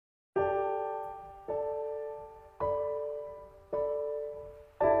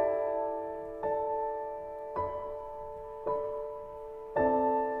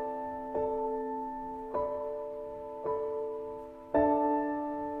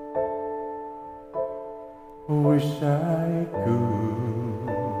Wish I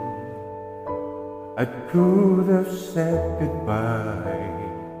could have said goodbye.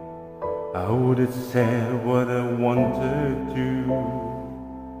 I would have said what I wanted to,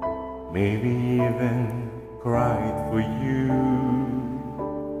 maybe even cried for you.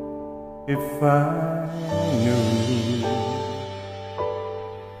 If I knew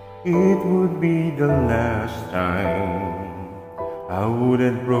it would be the last time, I would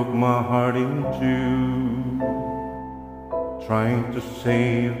have broke my heart in two, trying to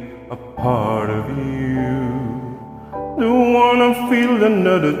save a part of you. Don't wanna feel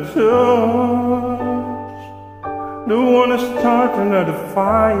another touch, don't wanna start another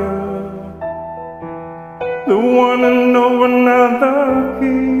fire, don't wanna know another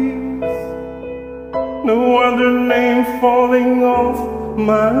kiss, no other name falling off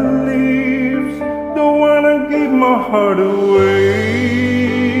my lips. Don't wanna give my heart away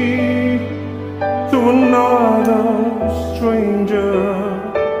to another stranger,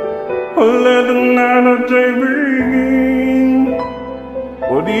 or let another day begin,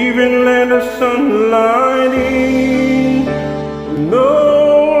 or even let the sunlight in. No,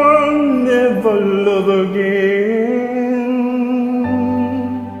 I'll never love again.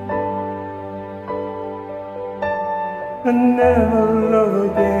 I'll never love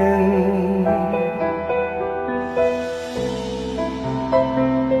again.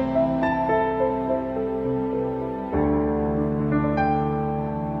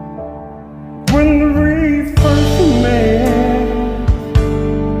 When we first met,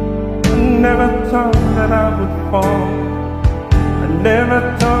 I never thought that I would fall. I never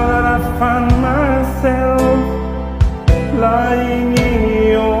thought that I'd find myself lying in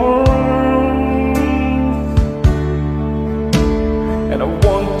your arms. And I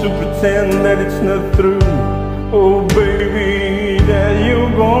want to pretend that it's not true, oh baby, that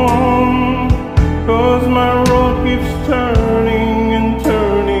you're gone. 'Cause my road keeps turning and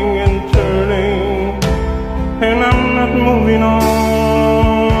turning and turning, and I'm not moving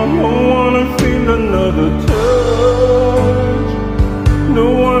on. Don't wanna feel another touch,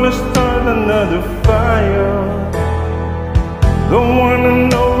 don't wanna start another fire, don't wanna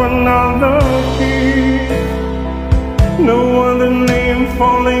know another kiss, no other name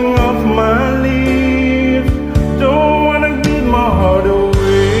falling off my lips. Don't wanna give my heart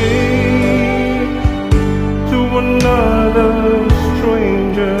away to another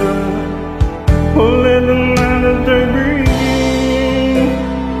stranger, or let another day begin,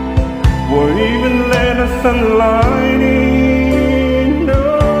 or even let the sunlight in. No,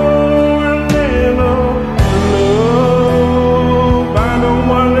 I'll never love. I don't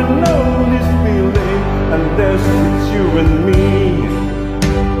wanna know this feeling unless it's you and me.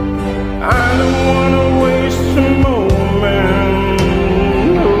 I don't wanna waste a moment,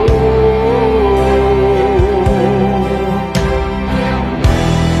 no.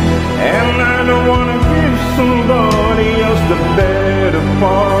 And I don't wanna give somebody else the better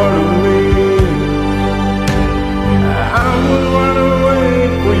part of me. I would run away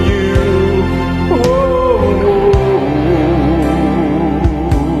for you.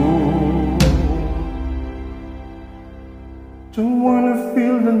 Don't wanna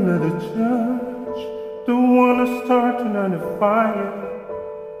feel another touch, don't wanna start another fire,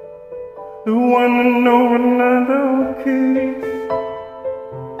 don't wanna know another kiss.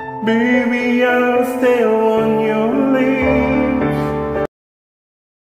 Baby, I'll stay on your lips.